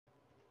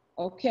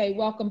Okay,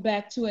 welcome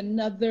back to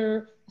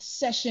another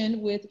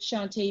session with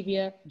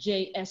Shontavia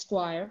J.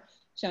 Esquire,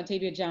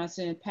 Shontavia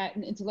Johnson,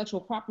 patent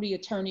intellectual property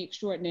attorney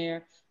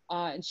extraordinaire.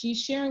 And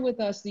she's sharing with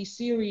us these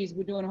series.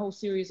 We're doing a whole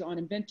series on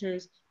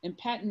inventors and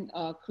patent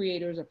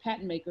creators or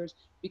patent makers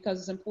because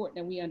it's important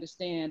that we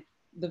understand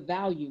the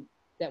value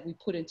that we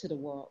put into the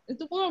world.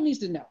 The world needs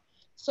to know.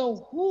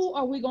 So, who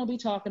are we going to be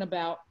talking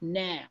about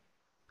now,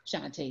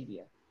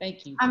 Shontavia?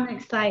 Thank you. I'm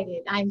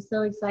excited. I'm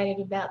so excited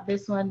about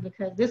this one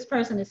because this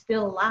person is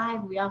still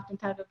alive. We often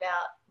talk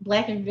about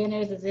Black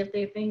inventors as if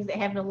they're things that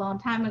happened a long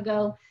time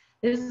ago.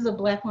 This is a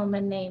Black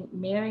woman named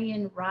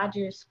Marian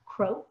Rogers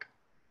Croak.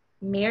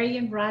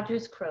 Marian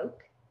Rogers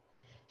Croak.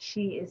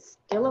 She is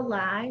still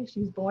alive. She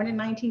was born in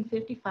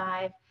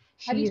 1955.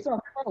 How do you She is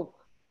spell croak?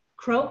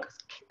 Croak,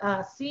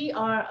 Croak.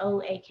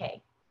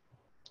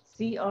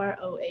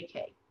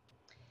 Croak.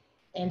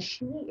 And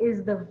she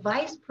is the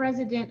vice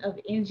president of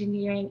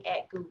engineering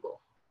at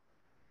Google.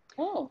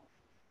 Oh,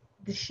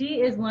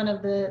 She is one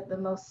of the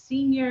most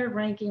senior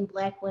ranking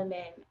Black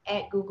women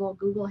at Google.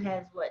 Google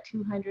has what,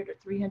 200 or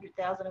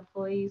 300,000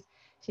 employees.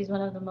 She's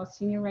one of the most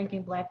senior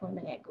ranking Black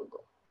women at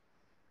Google.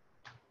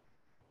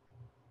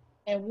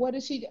 and what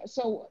is she?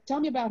 So tell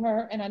me about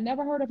her. And I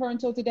never heard of her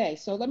until today.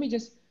 So let me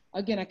just,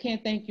 again, I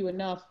can't thank you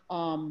enough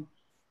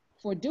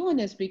for doing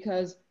this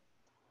because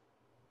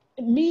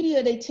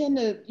media, they tend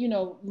to,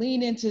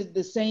 lean into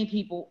the same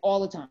people all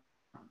the time.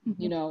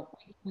 You Mhm. know,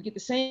 we get the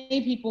same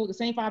people, the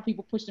same five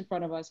people pushed in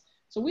front of us.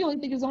 So we only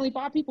think there's only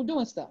five people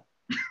doing stuff,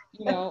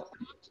 you know,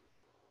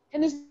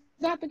 and it's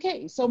not the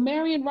case. So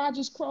Marian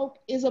Rogers Croak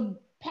is a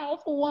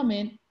powerful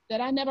woman that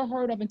I never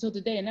heard of until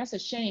today. And that's a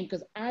shame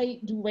because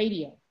I do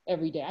radio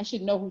every day. I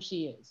should know who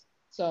she is.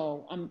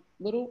 So I'm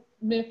a little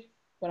miffed,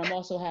 but I'm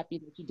also happy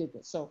that you did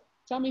this. So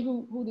tell me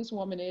who this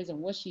woman is and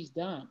what she's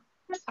done.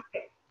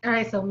 All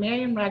right, so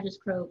Marian Rogers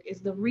Croak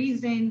is the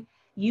reason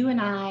you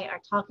and I are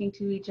talking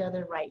to each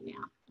other right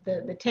now.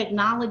 The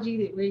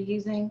technology that we're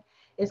using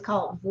is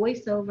called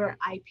voice over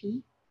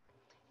IP,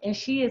 and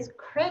she is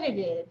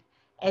credited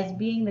as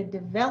being the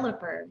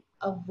developer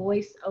of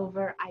voice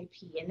over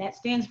IP, and that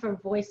stands for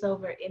voice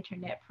over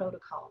internet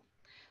protocol.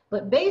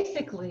 But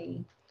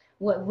basically,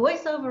 what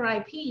voice over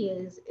IP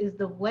is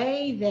the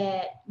way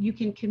that you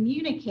can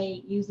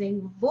communicate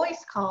using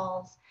voice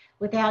calls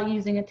without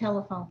using a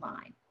telephone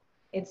line.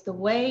 It's the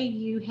way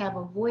you have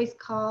a voice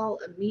call,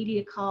 a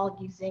media call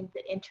using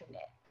the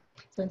internet.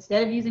 So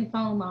instead of using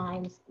phone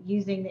lines,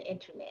 using the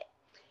internet.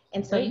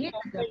 And so Wait, years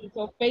ago,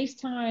 so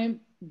FaceTime,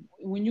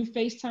 when you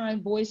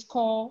FaceTime voice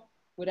call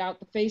without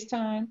the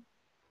FaceTime,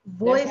 that's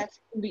voice,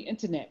 actually the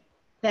internet.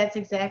 that's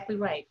exactly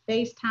right.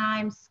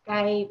 FaceTime,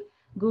 Skype,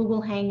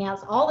 Google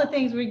Hangouts, all the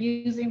things we're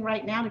using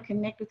right now to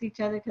connect with each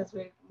other because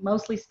we're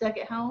mostly stuck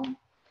at home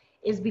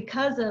is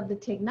because of the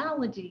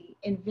technology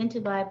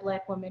invented by a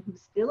Black woman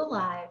who's still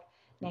alive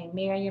named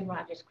Marian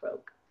Rogers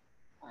Croak.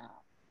 Wow.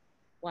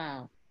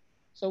 Wow.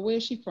 So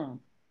where's she from?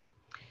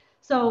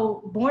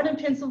 So born in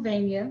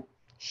Pennsylvania,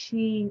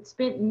 she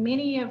spent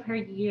many of her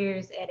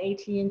years at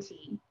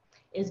AT&T,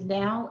 is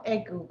now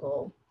at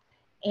Google,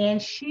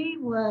 and she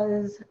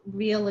was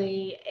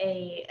really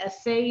a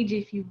sage,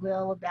 if you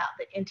will, about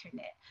the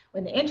internet.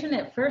 When the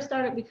internet first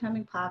started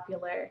becoming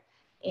popular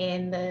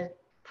in the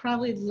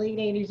probably late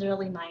 80s,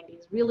 early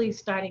 90s, really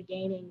started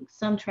gaining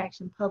some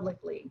traction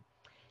publicly,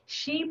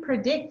 she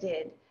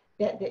predicted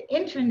that the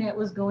internet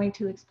was going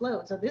to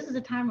explode. So this is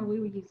a time when we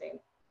were using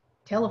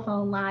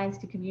telephone lines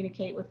to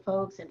communicate with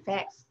folks and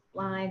fax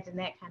lines and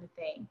that kind of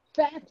thing.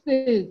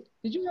 Faxes.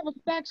 Did you have a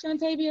fax,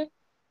 Shantavia?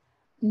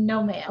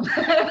 No, ma'am.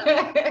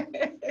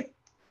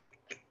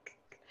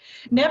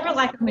 Never I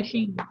like still, a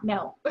machine.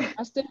 No.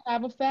 I still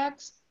have a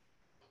fax,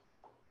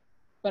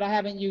 but I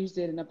haven't used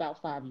it in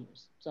about 5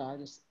 years. So I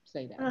just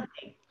say that.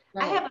 Okay.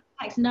 Go I ahead. have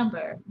a fax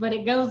number, but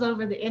it goes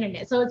over the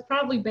internet. So it's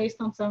probably based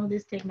on some of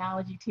this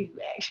technology too,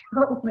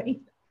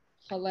 actually.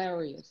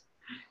 Hilarious.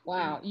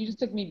 Wow. You just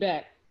took me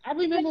back. I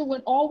remember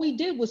when all we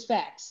did was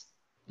fax.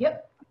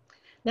 Yep.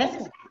 That's Okay.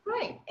 exactly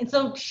right. And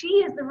so she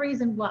is the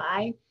reason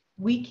why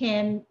we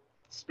can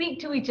speak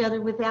to each other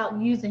without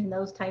using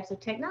those types of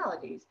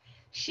technologies.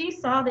 She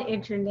saw the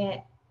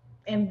internet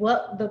and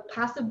what the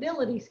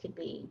possibilities could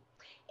be.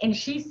 And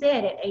she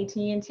said at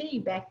AT&T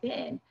back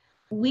then,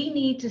 we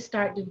need to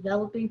start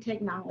developing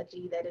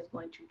technology that is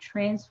going to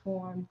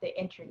transform the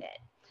internet.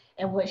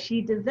 And what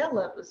she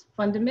developed was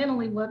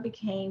fundamentally what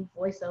became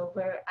voice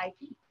over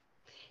IP.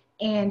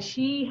 And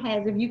she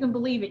has, if you can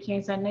believe it,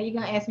 Karen, so I know you're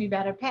going to ask me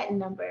about her patent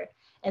number.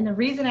 And the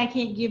reason I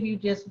can't give you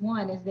just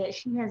one is that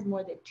she has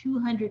more than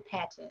 200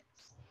 patents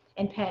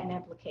and patent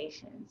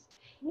applications,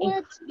 What?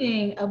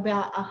 including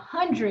about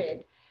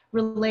 100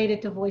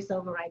 related to voice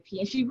over IP.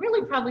 And she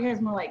really probably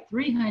has more like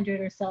 300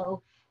 or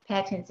so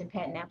patents and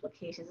patent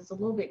applications. It's a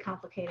little bit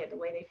complicated the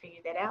way they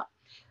figured that out.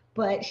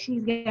 But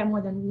she's got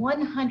more than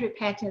 100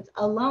 patents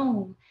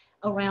alone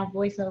around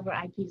voice over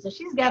IP. So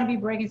she's got to be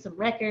breaking some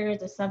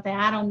records or something.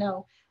 I don't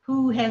know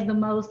who has the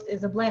most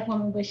as a Black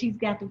woman, but she's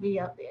got to be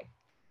up there.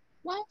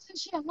 Why isn't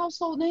she a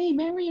household name?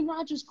 Marian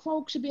Rogers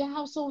Croak should be a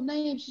household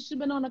name. She should have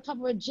been on the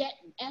cover of Jet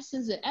and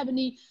Essence and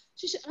Ebony.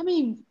 She should, I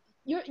mean,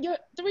 your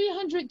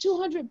 300,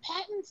 200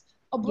 patents.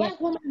 A Yes.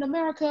 black woman in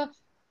America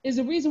is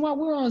the reason why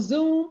we're on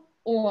Zoom,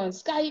 or on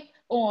Skype,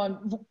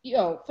 on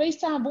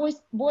FaceTime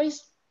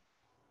voice.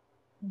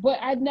 But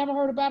I'd never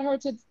heard about her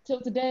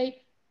till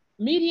today.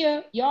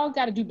 Media, y'all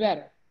got to do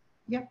better.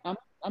 Yep.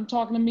 I'm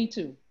talking to me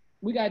too.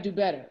 We got to do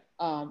better.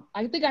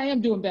 I think I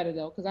am doing better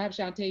though, because I have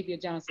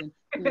Shontavia Johnson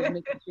who is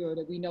making sure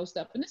that we know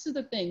stuff. And this is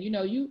the thing,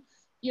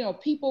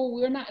 people,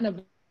 we're not in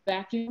a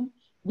vacuum.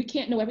 We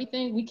can't know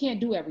everything. We can't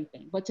do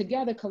everything. But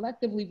together,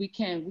 collectively, we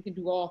can. We can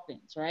do all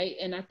things, right?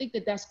 And I think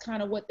that that's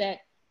kind of what that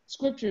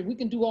scripture. We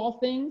can do all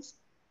things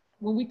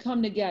when we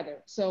come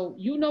together. So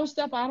you know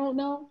stuff I don't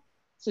know.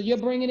 So you're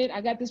bringing it.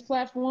 I got this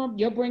platform.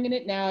 You're bringing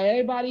it. Now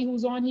everybody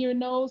who's on here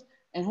knows,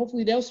 and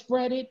hopefully they'll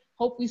spread it.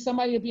 Hopefully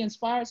somebody will be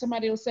inspired.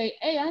 Somebody will say,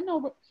 hey, I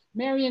know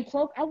Marian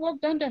Croak. I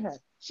worked under her.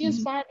 She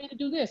inspired me to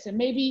do this. And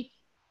maybe,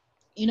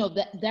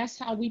 that's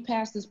how we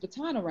pass this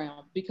baton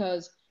around,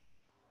 because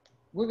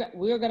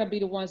we're going to be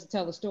the ones to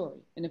tell the story.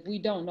 And if we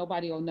don't,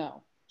 nobody will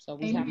know. So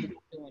we have to be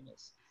doing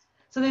this.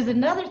 So there's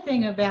another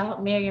thing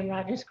about Marian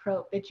Rogers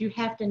Croak that you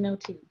have to know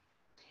too.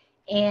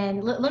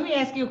 And let me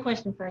ask you a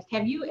question first.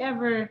 Have you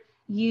ever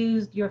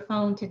used your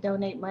phone to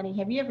donate money?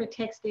 Have you ever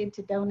texted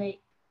to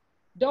donate?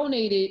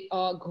 Donated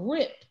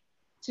grip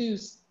to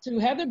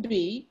Heather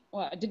B.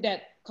 Well, I did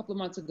that a couple of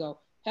months ago.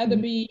 Heather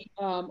B,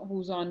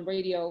 who's on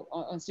radio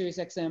on Sirius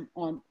XM.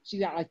 She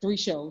got like 3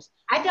 shows.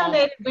 I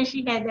donated when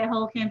she had that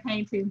whole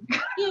campaign too.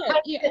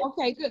 yeah,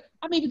 okay, good.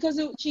 I mean, because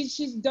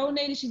she's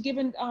donated, she's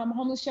given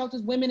homeless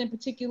shelters, women in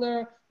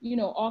particular,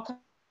 all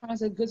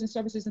kinds of goods and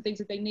services and things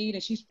that they need,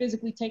 and she's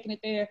physically taking it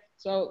there.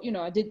 So,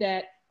 I did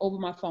that over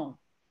my phone.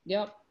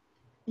 Yep.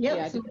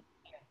 Yeah, so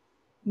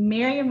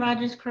Marian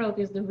Rogers Croak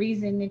is the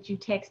reason that you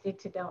texted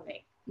to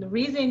donate. The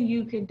reason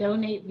you could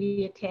donate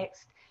via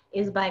text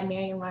is by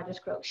Marian Rogers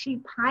Croak.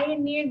 She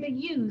pioneered the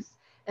use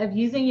of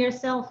using your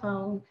cell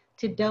phone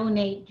to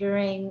donate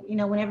during,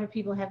 whenever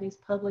people have these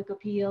public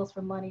appeals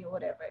for money or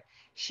whatever.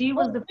 She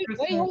was the person.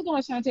 Wait, hold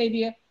on,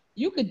 Shontavia.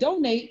 You could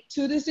donate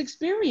to this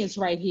experience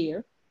right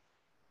here.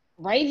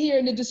 Right here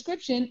in the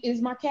description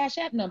is my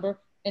CashApp number,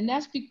 and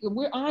that's because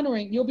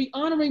you'll be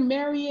honoring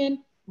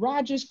Marian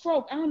Rogers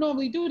Croak. I don't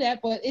normally do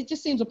that, but it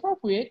just seems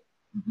appropriate.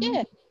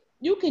 Yeah,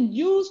 you can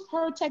use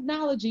her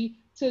technology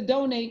to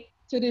donate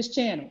to this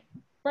channel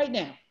right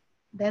now.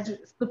 That's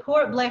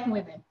support Black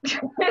women.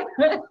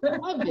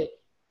 Love it.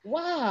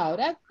 Wow,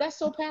 that's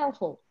so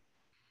powerful.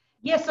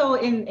 Yeah, so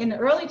in the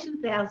early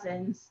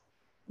 2000s,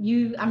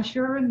 I'm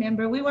sure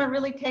remember, we weren't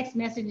really text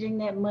messaging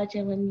that much,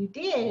 and when you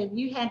did,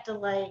 you had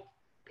to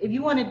if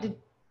you wanted to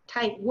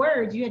type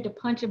words, you had to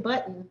punch a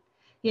button.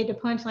 You had to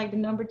punch like the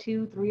number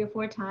 2, 3, or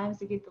 4 times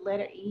to get the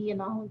letter E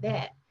and all of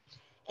that.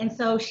 And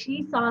so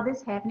she saw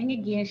this happening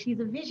again. She's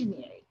a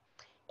visionary.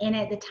 And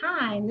at the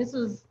time, this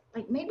was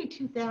like maybe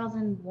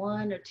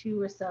 2001 or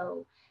 2 or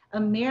so,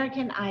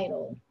 American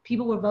Idol.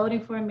 People were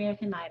voting for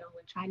American Idol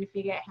and trying to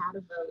figure out how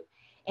to vote.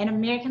 And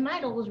American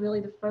Idol was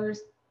really the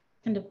first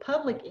kind of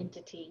public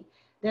entity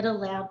that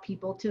allowed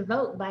people to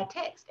vote by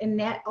text. And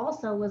that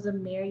also was a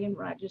Marian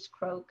Rogers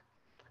Croak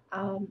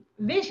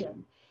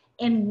vision.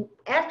 And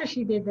after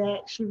she did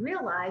that, she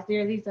realized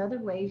there are these other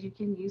ways you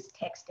can use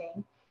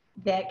texting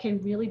that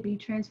can really be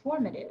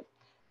transformative.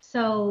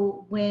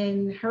 So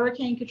when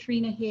Hurricane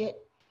Katrina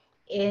hit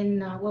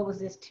in,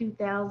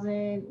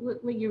 2000,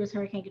 what year was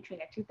Hurricane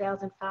Katrina?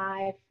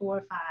 2005, 4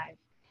 or 5?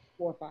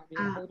 4 or 5,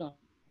 yeah, hold on.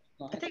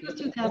 I think it was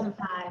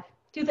 2005.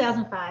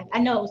 2005, I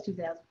know it was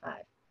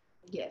 2005,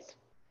 yes.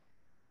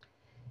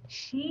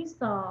 She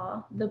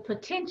saw the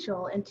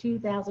potential in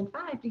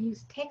 2005 to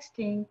use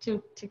texting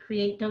to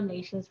create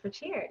donations for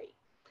charity.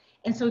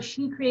 And so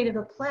she created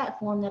a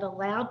platform that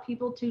allowed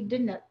people to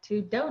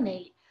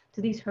donate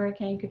to these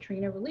Hurricane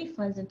Katrina relief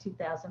funds in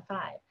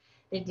 2005.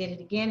 They did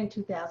it again in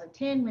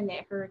 2010 when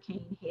that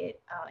hurricane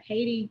hit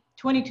Haiti.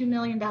 $22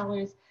 million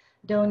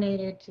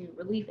donated to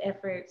relief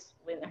efforts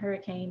when the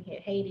hurricane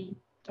hit Haiti,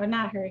 or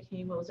not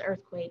hurricane, but it was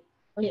earthquake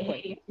hit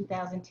Haiti in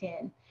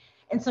 2010.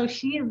 And so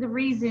she is the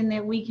reason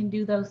that we can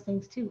do those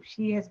things too.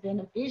 She has been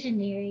a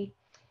visionary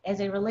as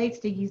it relates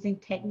to using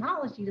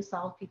technology to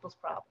solve people's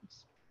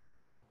problems.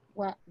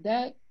 Wow,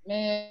 that,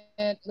 man,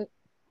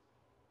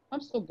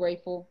 I'm so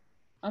grateful.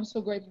 I'm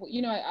so grateful.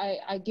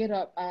 I get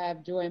up, I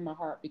have joy in my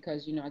heart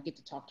because, I get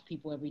to talk to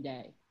people every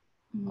day.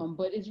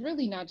 But it's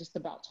really not just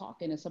about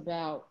talking. It's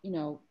about,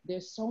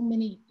 there's so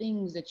many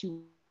things that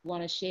you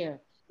want to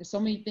share. There's so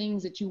many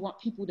things that you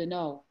want people to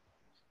know.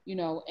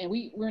 And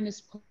we're in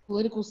this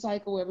political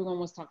cycle where everyone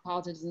wants to talk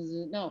politics.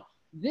 No,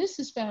 this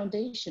is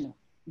foundational.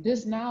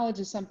 This knowledge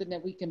is something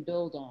that we can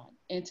build on.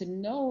 And to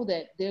know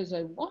that there's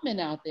a woman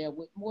out there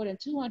with more than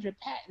 200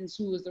 patents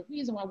who is the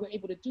reason why we're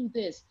able to do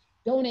this,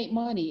 donate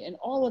money and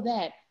all of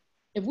that.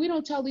 If we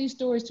don't tell these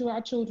stories to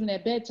our children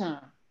at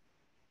bedtime,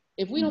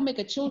 if we don't make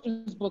a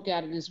children's book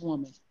out of this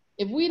woman,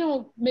 if we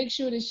don't make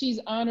sure that she's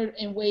honored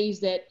in ways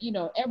that,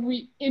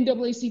 every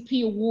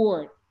NAACP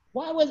award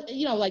Why was,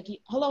 you know, like,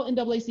 hello,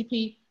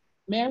 NAACP,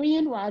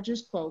 Marian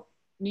Rogers Croak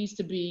needs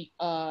to be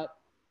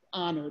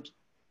honored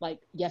like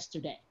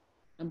yesterday.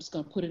 I'm just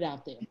going to put it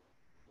out there.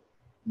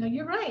 No,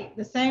 you're right.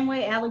 The same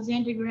way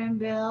Alexander Graham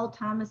Bell,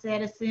 Thomas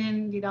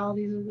Edison did all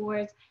these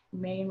awards,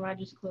 Marian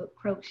Rogers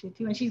Croak should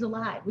too. And she's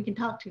alive. We can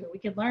talk to her. We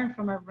can learn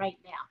from her right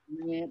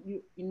now. Man,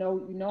 you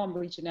know I'm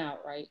reaching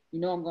out, right?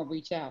 You know I'm gonna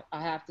reach out.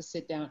 I have to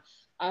sit down.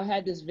 I've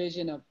had this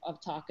vision of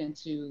talking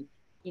to,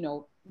 you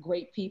know,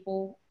 great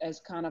people as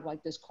kind of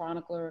like this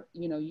chronicler.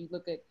 You know, you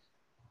look at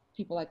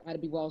people like Ida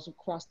B. Wells who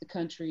crossed the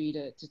country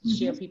to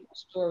share Hmm.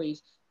 people's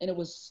stories, and it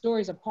was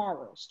stories of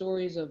horror,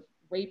 stories of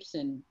rapes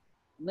and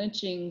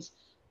lynchings.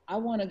 I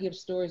want to give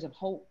stories of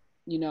hope,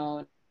 you know,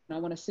 and I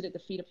want to sit at the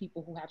feet of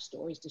people who have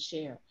stories to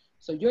share.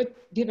 So you're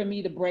giving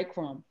me the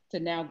breadcrumb to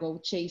now go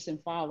chase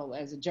and follow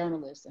as a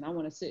journalist, and I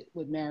want to sit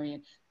with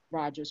Marian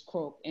Rogers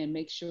Croak and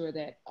make sure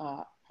that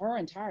her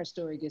entire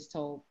story gets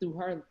told through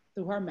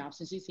her mouth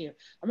since she's here.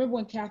 I remember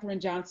when Katherine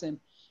Johnson,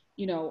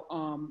 you know,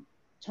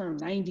 turned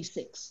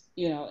 96,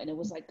 you know, and it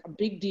was like a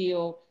big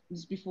deal. This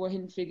was before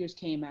Hidden Figures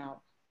came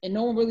out, and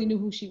no one really knew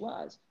who she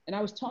was. And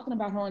I was talking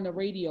about her on the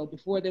radio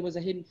before there was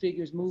a Hidden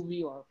Figures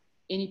movie or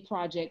any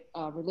project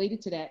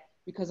related to that,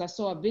 because I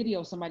saw a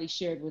video somebody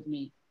shared with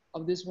me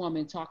of this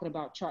woman talking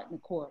about charting a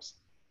course.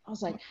 I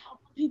was like, how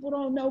come people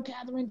don't know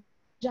Katherine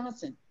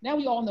Johnson? Now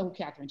we all know who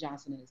Katherine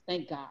Johnson is,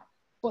 thank God.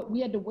 But we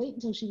had to wait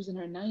until she was in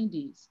her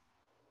 90s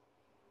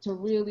to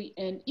really,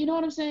 and you know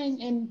what I'm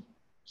saying? And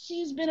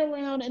she's been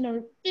around in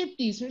her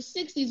 50s, her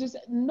 60s,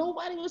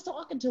 nobody was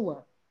talking to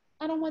her.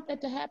 I don't want that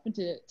to happen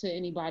to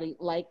anybody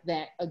like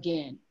that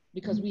again,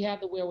 because we have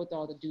the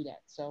wherewithal to do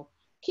that. So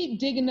keep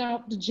digging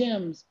out the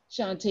gems,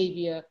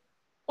 Shontavia.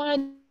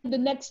 Find the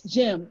next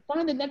gem.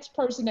 Find the next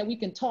person that we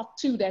can talk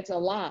to that's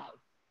alive.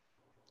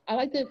 I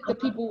like the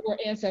people who are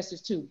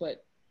ancestors too,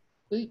 but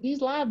these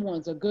live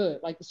ones are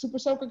good. Like the Super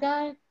Soaker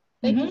guy,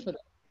 thank Hmm. you for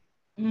that.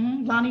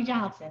 Hmm. Lonnie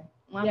Johnson.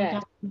 Lonnie Yes,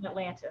 Johnson in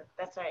Atlanta.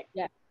 That's right.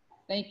 yes.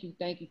 Thank you,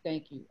 thank you,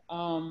 thank you.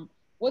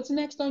 What's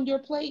next on your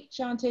plate,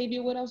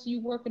 Shontavia? What else are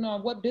you working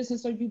on? What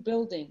business are you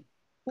building?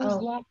 Whose Oh,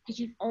 life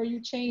are you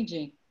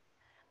changing?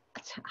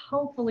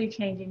 hopefully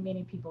changing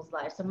many people's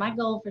lives. So my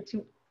goal for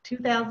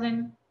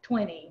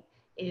 2020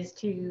 is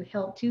to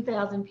help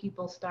 2,000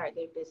 people start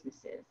their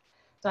businesses.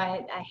 So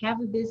I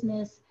have a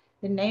business.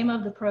 The name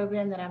of the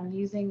program that I'm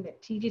using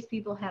that teaches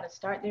people how to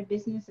start their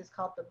business is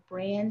called the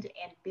Brand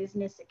and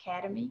Business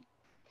Academy.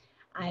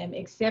 I am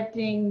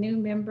accepting new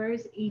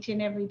members each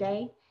and every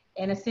day.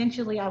 And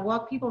essentially, I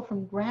walk people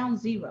from ground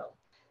zero.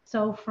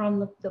 So,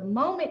 from the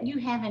moment you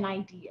have an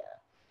idea,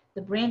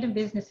 the Brand and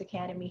Business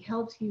Academy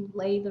helps you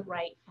lay the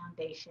right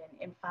foundation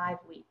in 5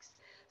 weeks.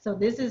 So,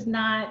 this is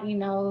not,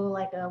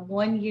 like a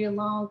 1 year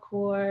long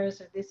course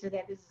or this or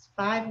that. This is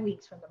 5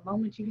 weeks from the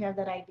moment you have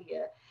that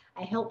idea.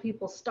 I help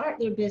people start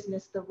their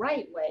business the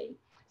right way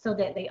so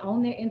that they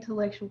own their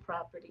intellectual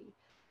property,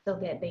 so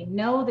that they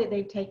know that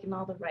they've taken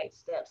all the right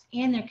steps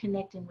and they're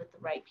connecting with the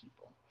right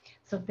people.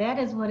 So that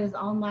is what is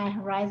on my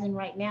horizon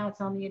right now.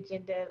 It's on the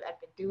agenda. I've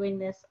been doing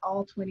this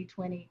all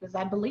 2020 because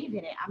I believe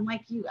in it. I'm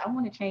like you. I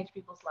want to change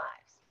people's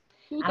lives.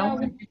 I don't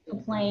want 2,000 to just people.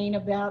 complain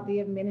about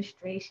the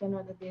administration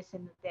or the this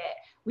and the that.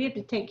 We have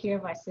to take care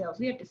of ourselves.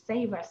 We have to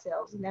save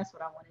ourselves, and that's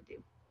what I want to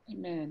do.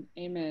 Amen.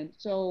 Amen.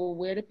 So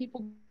where do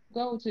people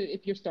go to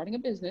if you're starting a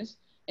business?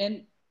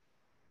 And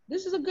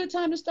this is a good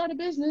time to start a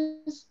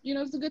business. You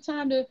know, it's a good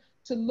time to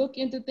look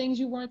into things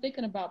you weren't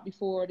thinking about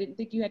before, didn't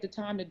think you had the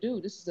time to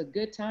do. This is a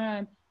good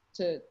time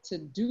to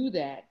do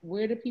that.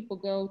 Where do people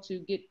go to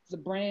get the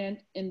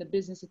brand in the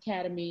business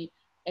academy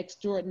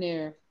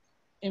extraordinaire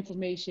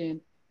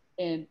information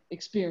and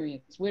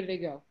experience? Where do they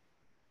go?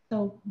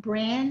 So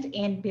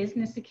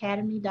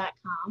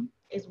brandandbusinessacademy.com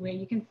is where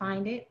you can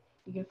find it.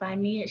 You can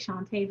find me at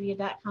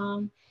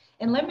shontavia.com.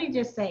 And let me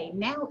just say,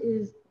 now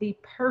is the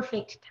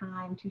perfect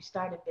time to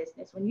start a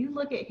business. When you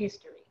look at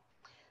history,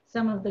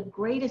 some of the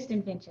greatest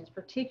inventions,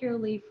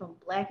 particularly from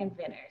Black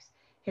inventors,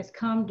 has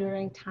come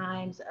during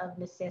times of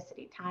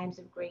necessity, times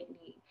of great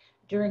need,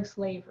 during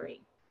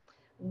slavery,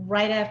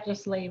 right after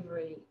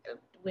slavery,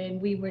 when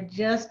we were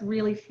just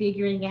really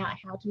figuring out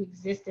how to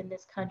exist in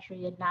this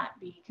country and not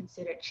be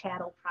considered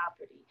chattel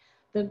property,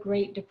 the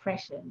Great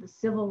Depression, the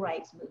civil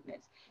rights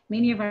movements.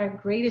 Many of our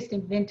greatest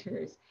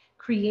inventors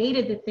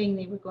created the thing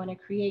they were going to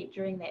create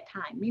during that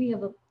time. Many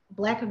of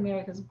Black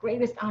America's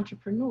greatest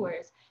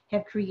entrepreneurs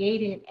have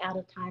created out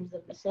of times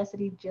of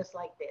necessity just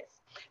like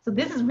this. So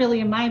this is really,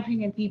 in my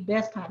opinion, the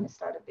best time to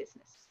start a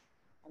business.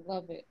 I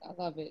love it. I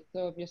love it.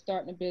 So if you're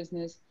starting a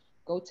business,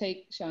 go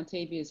take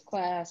Shontavia's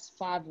class,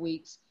 5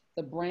 weeks.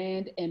 The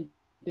brand and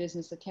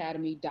business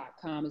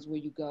academy.com is where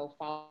you go.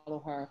 Follow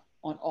her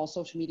on all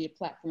social media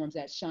platforms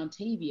at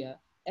Shontavia,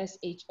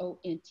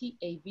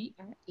 Shontavie.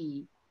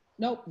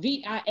 Nope,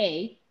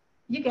 VIA,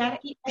 You got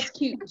it.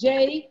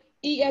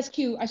 ESQ.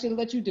 I should have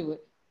let you do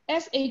it.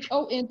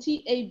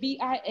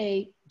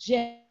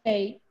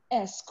 Shontavia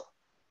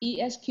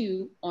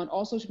on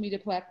all social media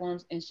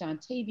platforms and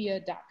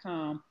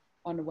Shontavia.com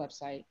on the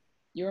website.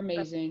 You're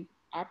amazing.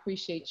 I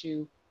appreciate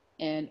you.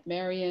 And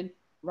Marian,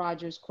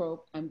 Rogers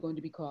Croak, I'm going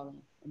to be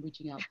calling. I'm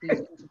reaching out. Please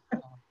answer the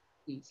call.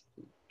 Please,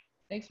 please.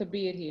 Thanks for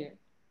being here.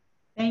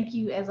 Thank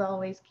you, as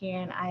always,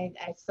 Karen. I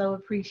so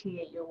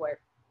appreciate your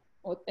work.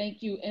 Well,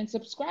 thank you. And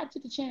subscribe to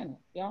the channel,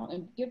 y'all,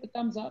 and give a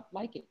thumbs up.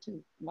 Like it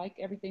too. Like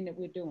everything that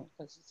we're doing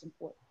because it's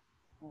important.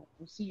 All right.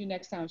 We'll see you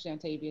next time,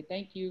 Shontavia.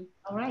 Thank you.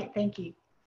 All right, thank you.